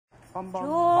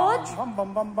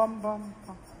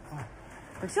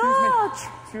George?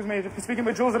 Excuse me, speaking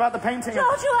with Jules about the painting.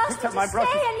 George, you asked me to stay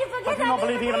and you forget I do not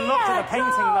believe he even looked at the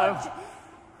painting, though.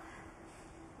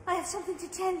 I have something to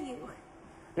tell you.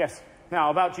 Yes, now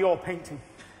about your painting.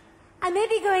 I may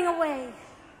be going away.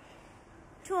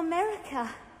 To America.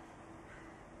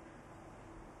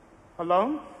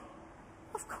 Alone?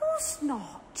 Of course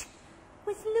not.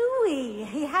 With Louis.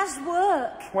 He has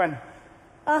work. When?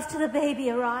 After the baby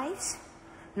arrives.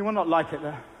 You will not like it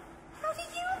there. How do you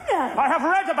know? I have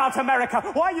read about America.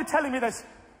 Why are you telling me this?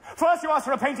 First you ask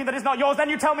for a painting that is not yours, then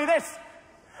you tell me this.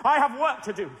 I have work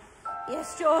to do.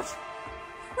 Yes, George.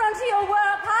 Run to your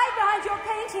work, hide behind your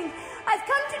painting. I've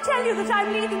come to tell you that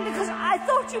I'm leaving because I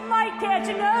thought you might care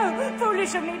to know.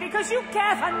 Foolish of me, because you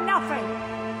care for nothing.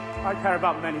 I care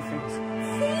about many things.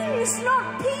 Things,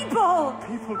 not people.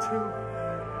 People, too.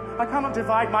 I cannot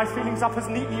divide my feelings up as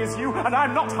neatly as you, and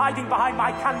I'm not hiding behind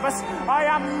my canvas. I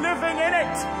am living in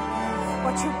it.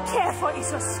 What you care for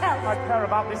is yourself. I care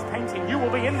about this painting. You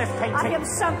will be in this painting. I am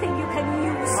something you can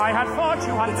use. I had thought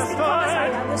you understood. It's because I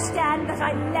understand that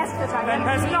I left that I Then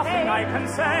there's nothing I can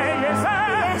say, is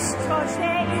there? Yes, George,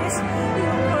 there is.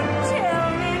 You could tell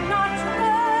me not to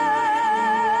go.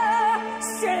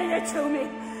 Say it to me.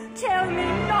 Tell me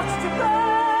not to go.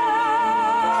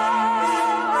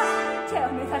 Tell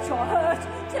me that you're hurt.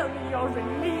 Tell me you're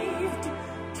relieved.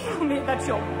 Tell me that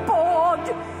you're bored.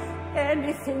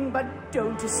 Anything, but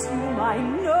don't assume I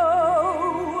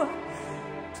know.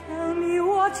 Tell me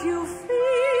what you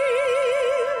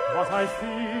feel. What I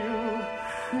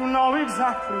feel. You know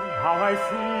exactly how I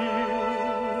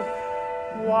feel.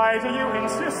 Why do you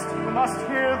insist you must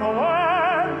hear the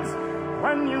words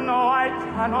when you know I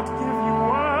cannot give you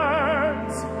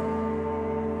words?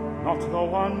 Not the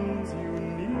ones you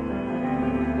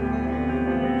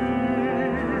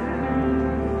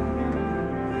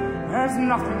There's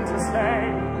nothing to say.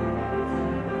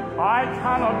 I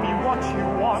cannot be what you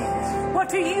want. What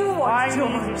do you want,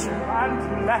 George? I needed you and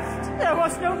you left. There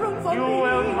was no room for you me. You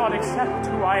will not accept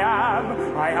who I am.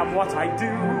 I am what I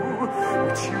do,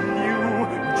 which you knew,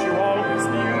 which you always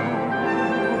knew,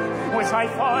 which I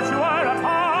thought you were a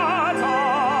part of.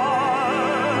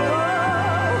 Oh,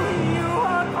 you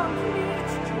are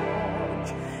complete, George.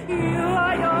 You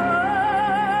are your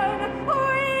own.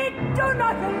 We do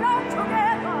not belong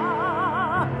together.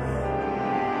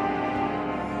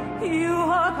 You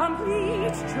are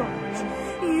complete, George.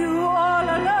 You all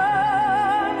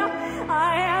alone.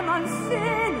 I am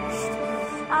unfinished.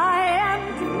 I am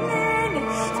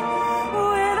diminished.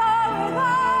 With or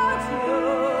without you.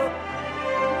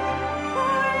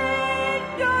 We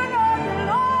do not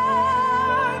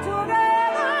belong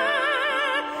together.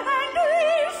 And we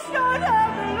should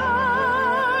have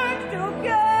belonged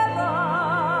together.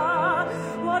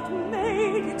 What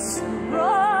made it so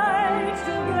right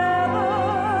together?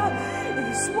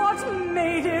 What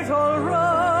made it all wrong?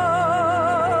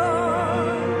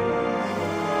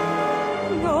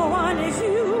 No one is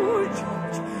you,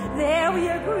 George. There we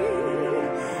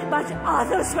agree. But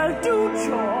others will do,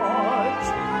 George.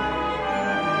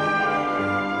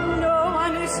 No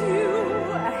one is you,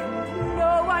 and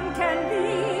no one can be.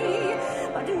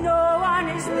 But no one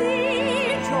is me,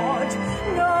 George.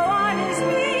 No one is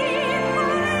me.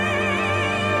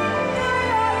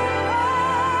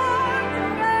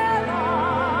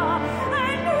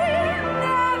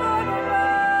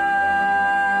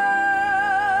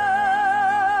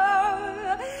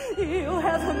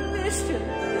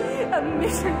 A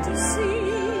mission to see.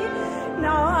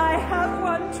 Now I have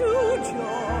one too,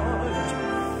 George,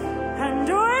 and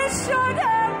we should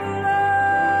have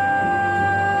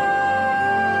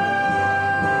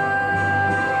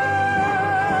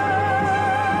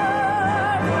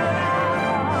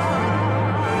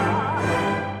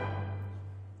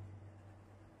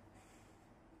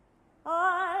I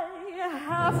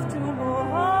have to move.